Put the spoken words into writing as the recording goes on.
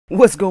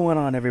What's going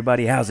on,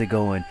 everybody? How's it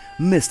going?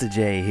 Mr.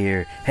 J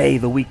here. Hey,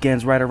 the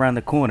weekend's right around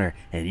the corner,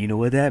 and you know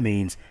what that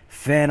means.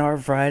 Fan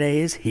Art Friday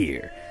is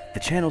here. The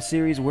channel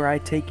series where I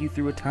take you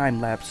through a time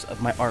lapse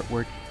of my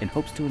artwork in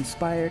hopes to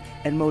inspire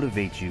and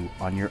motivate you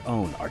on your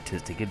own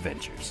artistic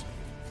adventures.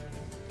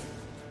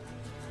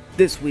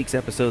 This week's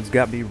episode's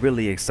got me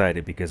really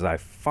excited because I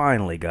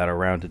finally got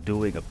around to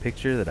doing a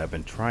picture that I've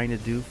been trying to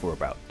do for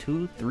about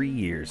 2-3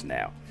 years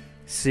now.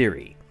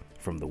 Ciri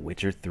from The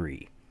Witcher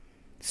 3.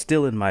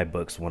 Still in my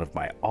books, one of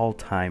my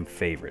all-time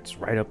favorites,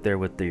 right up there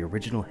with the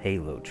original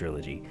Halo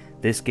trilogy.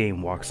 This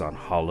game walks on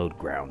hallowed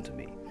ground to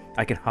me.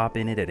 I can hop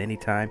in it at any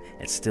time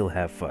and still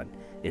have fun.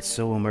 It's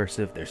so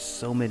immersive, there's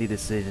so many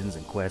decisions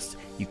and quests,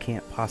 you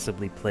can't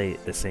possibly play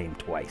it the same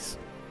twice.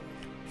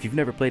 If you've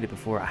never played it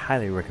before, I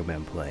highly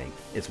recommend playing.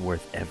 It's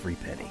worth every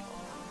penny.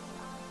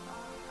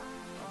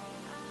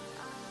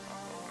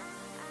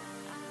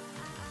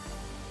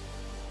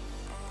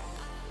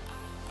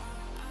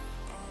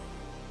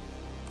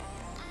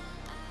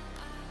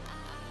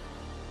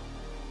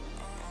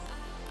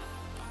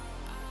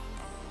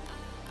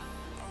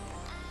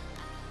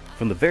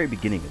 From the very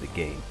beginning of the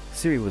game,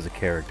 Ciri was a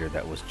character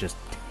that was just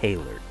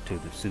tailored to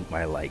suit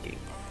my liking.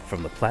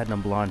 From the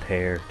platinum blonde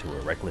hair to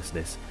her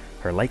recklessness,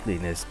 her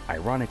likeliness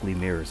ironically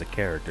mirrors a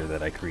character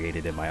that I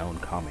created in my own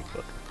comic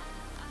book.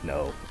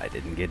 No, I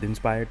didn't get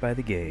inspired by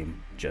the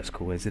game, just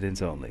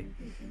coincidence only.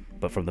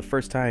 But from the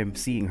first time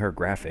seeing her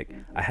graphic,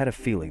 I had a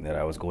feeling that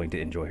I was going to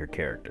enjoy her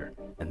character,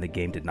 and the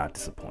game did not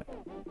disappoint.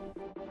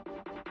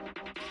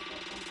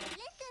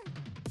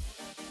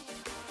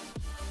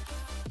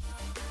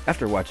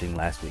 After watching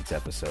last week's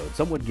episode,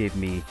 someone gave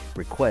me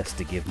requests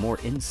to give more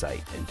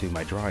insight into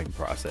my drawing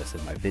process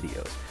in my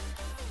videos.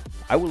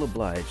 I will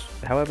oblige,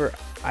 however,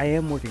 I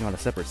am working on a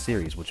separate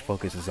series which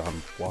focuses on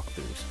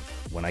walkthroughs.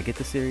 When I get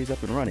the series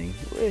up and running,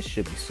 which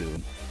should be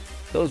soon,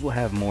 those will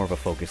have more of a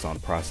focus on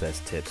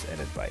process tips and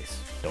advice.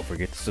 Don't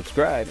forget to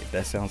subscribe if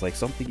that sounds like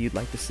something you'd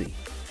like to see.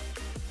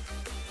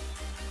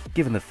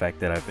 Given the fact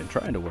that I've been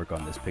trying to work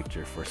on this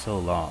picture for so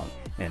long,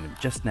 and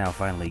just now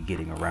finally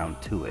getting around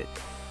to it,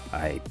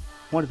 I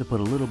wanted to put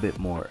a little bit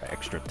more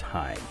extra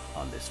time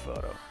on this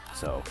photo.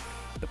 So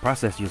the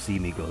process you'll see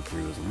me go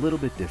through is a little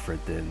bit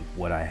different than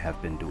what I have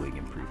been doing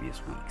in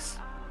previous weeks.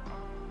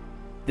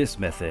 This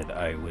method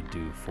I would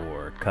do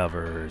for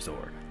covers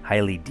or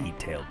highly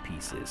detailed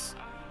pieces.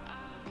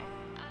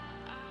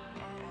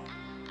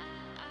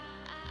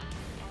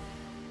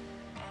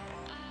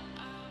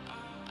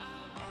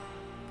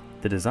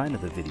 The design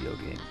of the video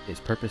game is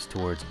purposed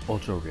towards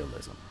ultra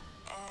realism.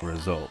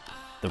 Result: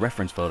 the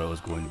reference photo is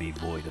going to be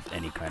void of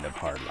any kind of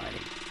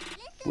hardlining,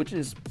 which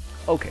is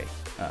okay.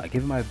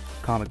 Given my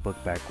comic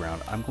book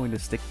background, I'm going to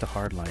stick to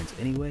hard lines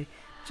anyway,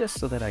 just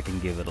so that I can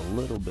give it a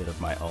little bit of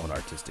my own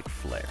artistic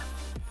flair.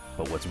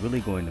 But what's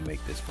really going to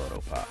make this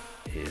photo pop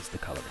is the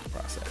coloring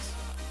process.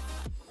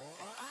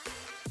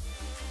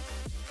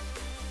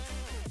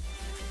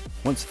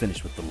 Once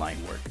finished with the line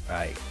work,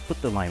 I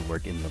put the line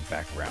work in the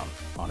background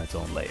on its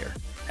own layer,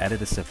 added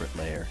a separate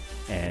layer,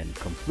 and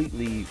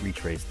completely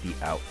retraced the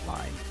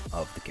outline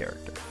of the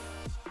character.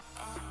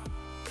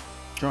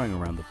 Drawing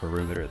around the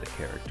perimeter of the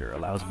character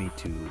allows me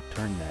to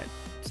turn that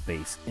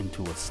space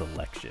into a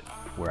selection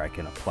where I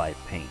can apply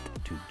paint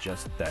to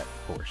just that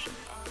portion.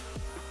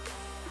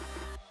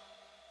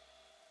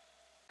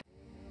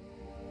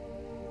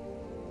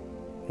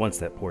 Once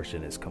that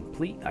portion is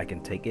complete, I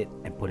can take it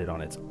and put it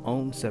on its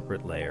own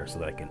separate layer so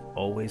that I can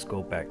always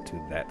go back to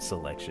that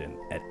selection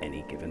at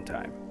any given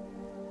time.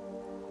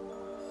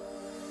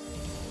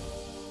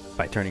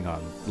 By turning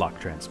on lock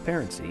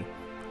transparency,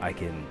 I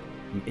can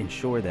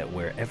ensure that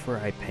wherever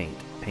I paint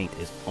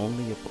is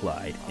only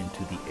applied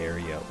into the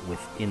area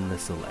within the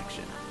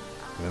selection.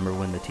 Remember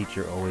when the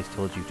teacher always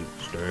told you to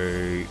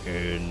stay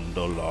in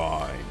the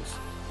lines?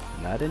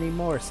 Not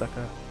anymore,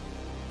 sucker.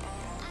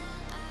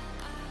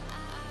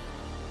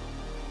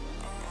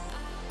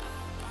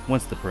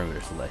 Once the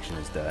perimeter selection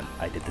is done,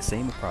 I did the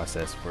same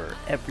process for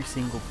every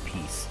single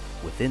piece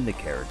within the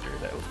character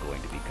that was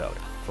going to be colored.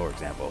 For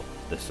example,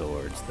 the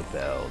swords, the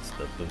belts,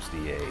 the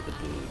bustier, the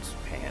boots,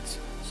 pants,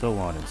 so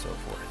on and so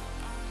forth.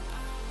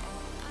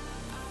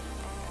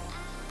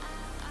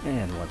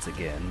 And once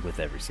again, with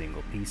every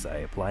single piece, I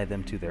apply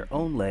them to their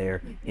own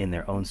layer in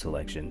their own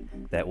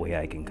selection. That way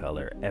I can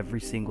color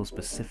every single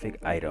specific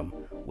item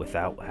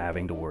without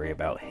having to worry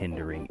about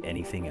hindering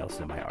anything else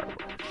in my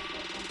artwork.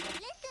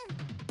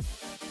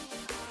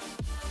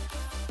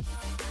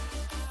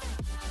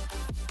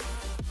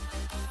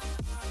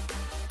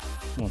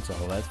 Once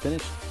all that's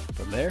finished,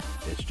 from there,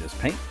 it's just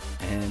paint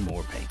and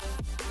more paint.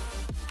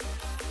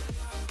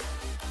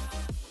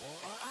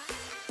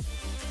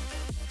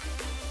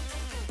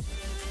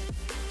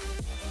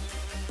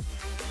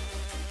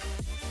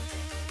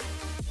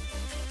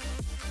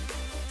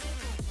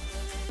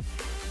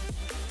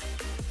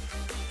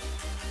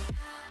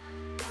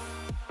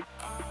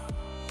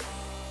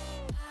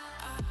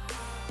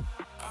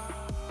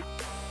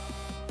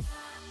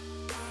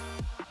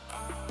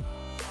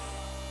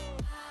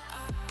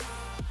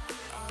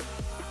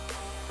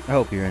 I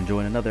hope you're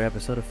enjoying another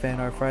episode of Fan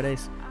Art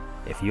Fridays.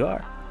 If you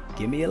are,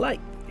 give me a like.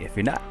 If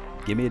you're not,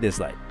 give me a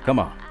dislike. Come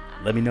on,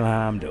 let me know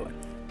how I'm doing.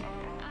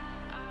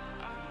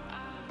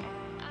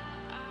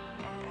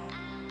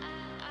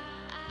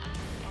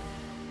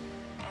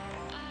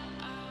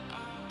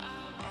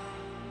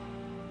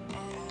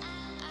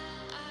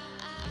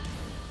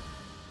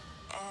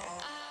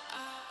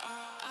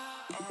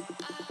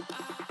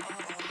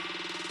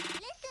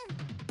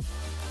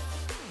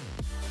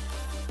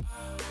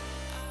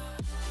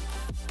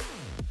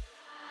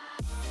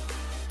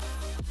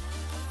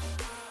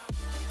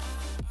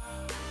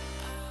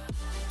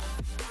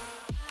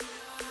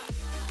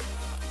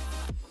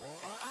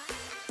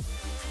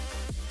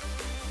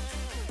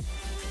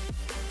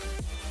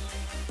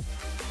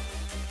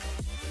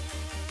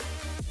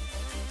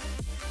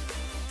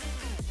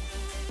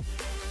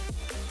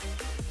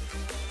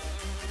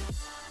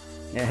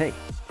 And hey,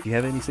 if you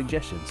have any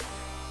suggestions,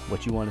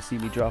 what you want to see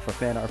me draw for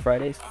Fan Art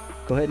Fridays,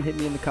 go ahead and hit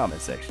me in the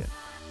comment section.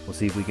 We'll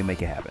see if we can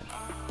make it happen.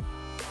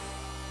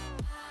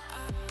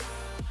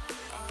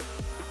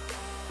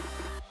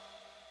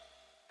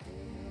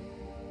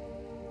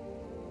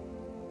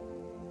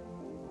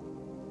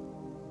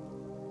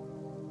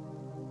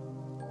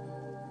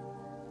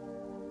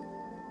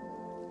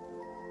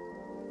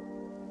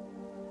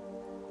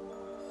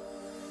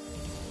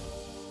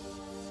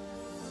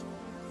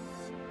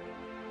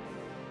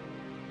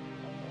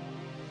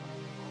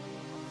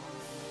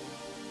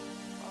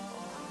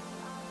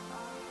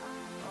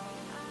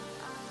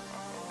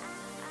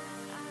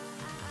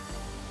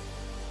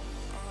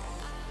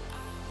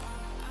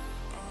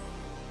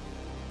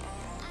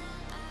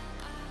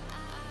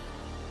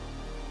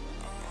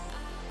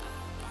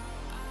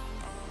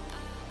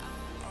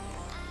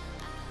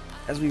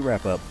 As we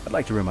wrap up, I'd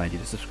like to remind you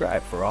to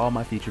subscribe for all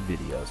my future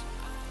videos.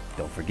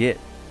 Don't forget,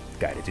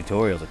 guided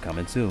tutorials are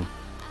coming soon.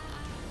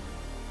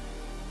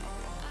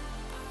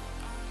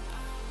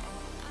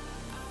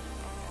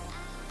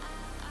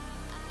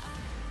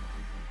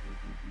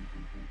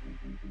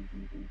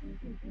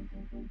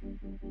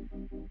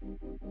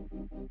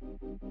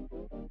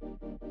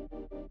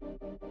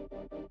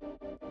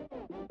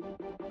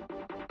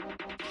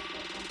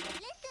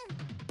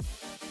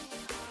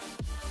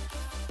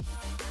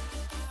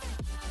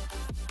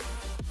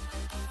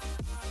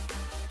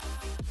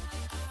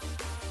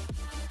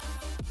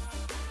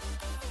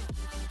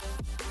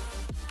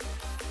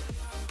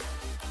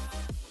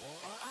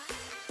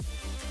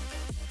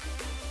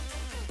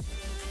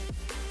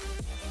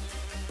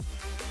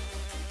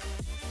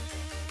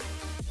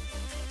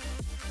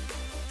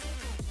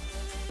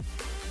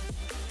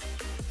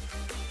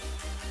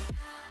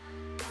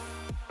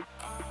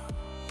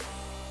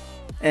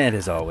 And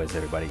as always,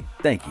 everybody,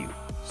 thank you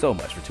so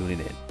much for tuning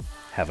in.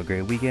 Have a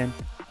great weekend.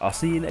 I'll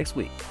see you next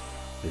week.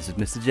 This is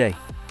Mr. J.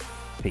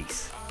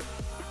 Peace.